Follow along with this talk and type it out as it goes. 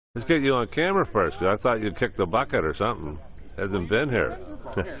Let's get you on camera first, 'cause I thought you'd kick the bucket or something. Hasn't been here.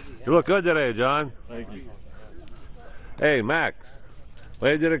 You look good today, John. Thank you. Hey, Max.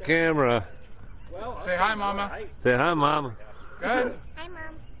 Wave to the camera. Say hi, Mama. Say hi, Mom. Good.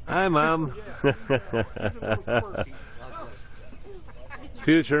 Hi, Mom.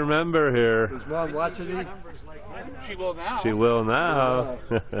 Future member here. Is Mom watching you? She will now. She will now.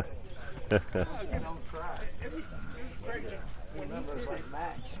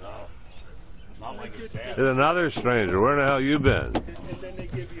 There's another stranger. Where the hell you been?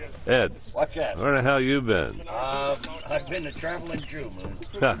 Ed. Watch that. Where the hell you been? I've been a traveling Jew,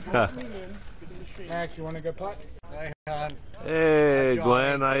 man. Max, you want to go putt? Hey, hon. Hey,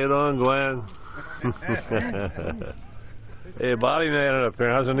 Glenn. How you doing, Glenn? Hey, Bobby made it up here.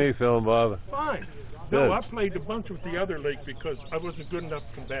 How's the knee feeling, Bob? Fine. Good. No, I played a bunch with the other league because I wasn't good enough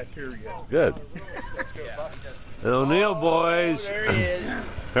to come back here yet. Good. The O'Neill boys. There he is.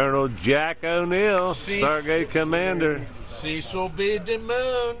 Colonel Jack O'Neill, Stargate Commander. Cecil B.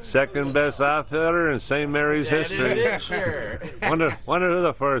 DeMoon. Second best outfielder in St. Mary's history. That is it, sir. Wonder who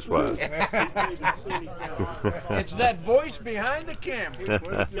the first was. It's that voice behind the camera.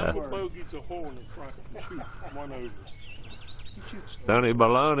 Double bogey's a hole in the front and shoot one over. Tony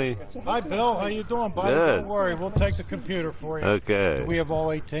Baloney. Hi, Bill. How you doing, buddy? Good. Don't worry. We'll take the computer for you. Okay. We have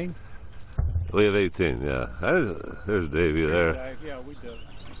all 18? We have 18, yeah. There's Davey there. Yeah, we do.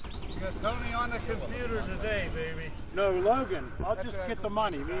 You got Tony on the computer today, baby. No, Logan. I'll just get the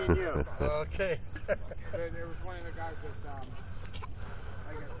money, me and you. Okay. There was one of the guys that,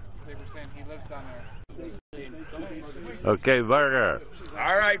 I guess they were saying he lives down there. Okay, Burger.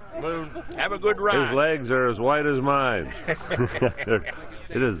 All right, Moon. Have a good His ride. legs are as white as mine.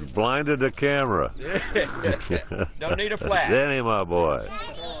 It has blinded the camera. Don't need a flash. Danny, my boy.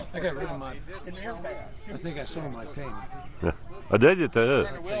 I got rid of my... I think I saw my pain. Oh, did you too?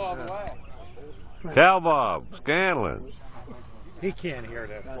 Turn the wheel all the way. Cal Bob, Scanlon. He can't hear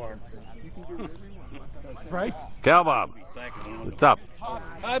that far. Right? Cal Bob. What's up?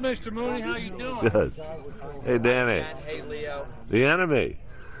 Hi, Mr. Mooney. How you doing? Good. Hey, Danny. Hey, Leo. The enemy.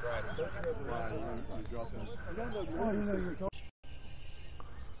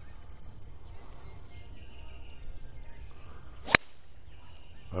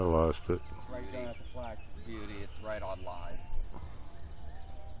 I lost it. Right down at the flag. Beauty. It's right on live.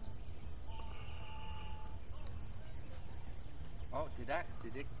 Oh, did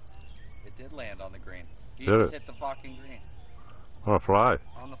it? It did land on the green. He Did just it? hit the fucking green. On a fly.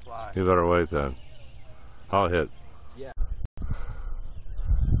 On the fly. You better wait then. I'll hit. Yeah.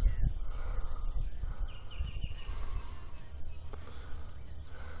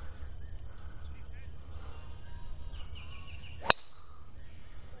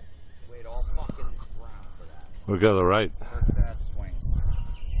 Wait all fucking round for that. We'll go to the right. First bad swing.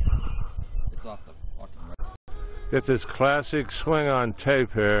 It's off the fucking right. Get this classic swing on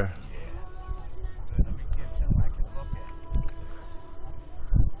tape here. Let me get something I can look at.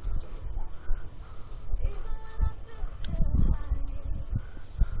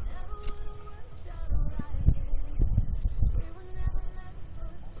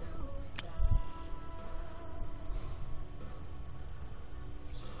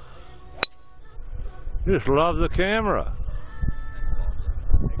 You just love the camera.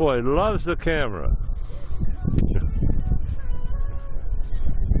 Boy, he loves the camera.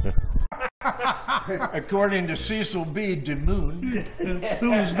 According to Cecil B. DeMoon,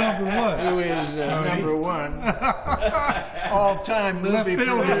 Who is number one? who is number one all-time movie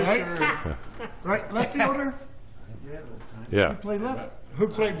producer. Right, left fielder? Yeah. Play left? Who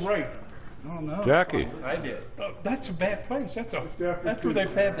played right? Oh, no. Jackie. I did. Oh, that's a bad place. That's where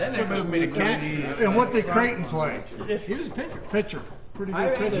they've had. Then they moved me to catch. And what did Creighton play? He was a pitcher. Pitcher. Pretty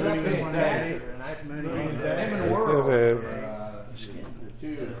good pitcher.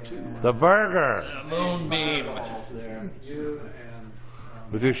 The burger. Moonbeam.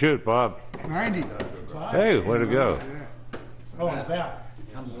 What'd you shoot, Bob? 90. Hey, way to go. Oh, and that.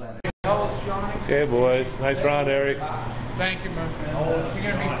 Okay, boys. Nice round, Eric. Thank you, Moon. Is she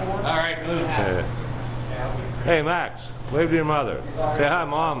gonna be four? All right, Moon. Hey, Max. Wave to your mother. Say hi,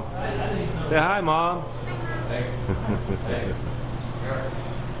 Mom. Say hi, Mom.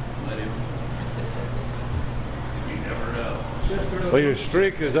 Well, your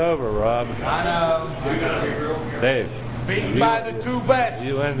streak is over, Rob. I know. Dave. Beaten by the two best.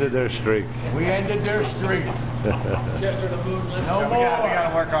 You ended their streak. We ended their streak. No more. We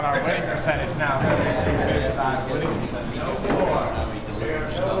gotta work on our winning percentage now.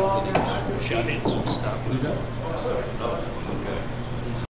 Shut-ins and stuff.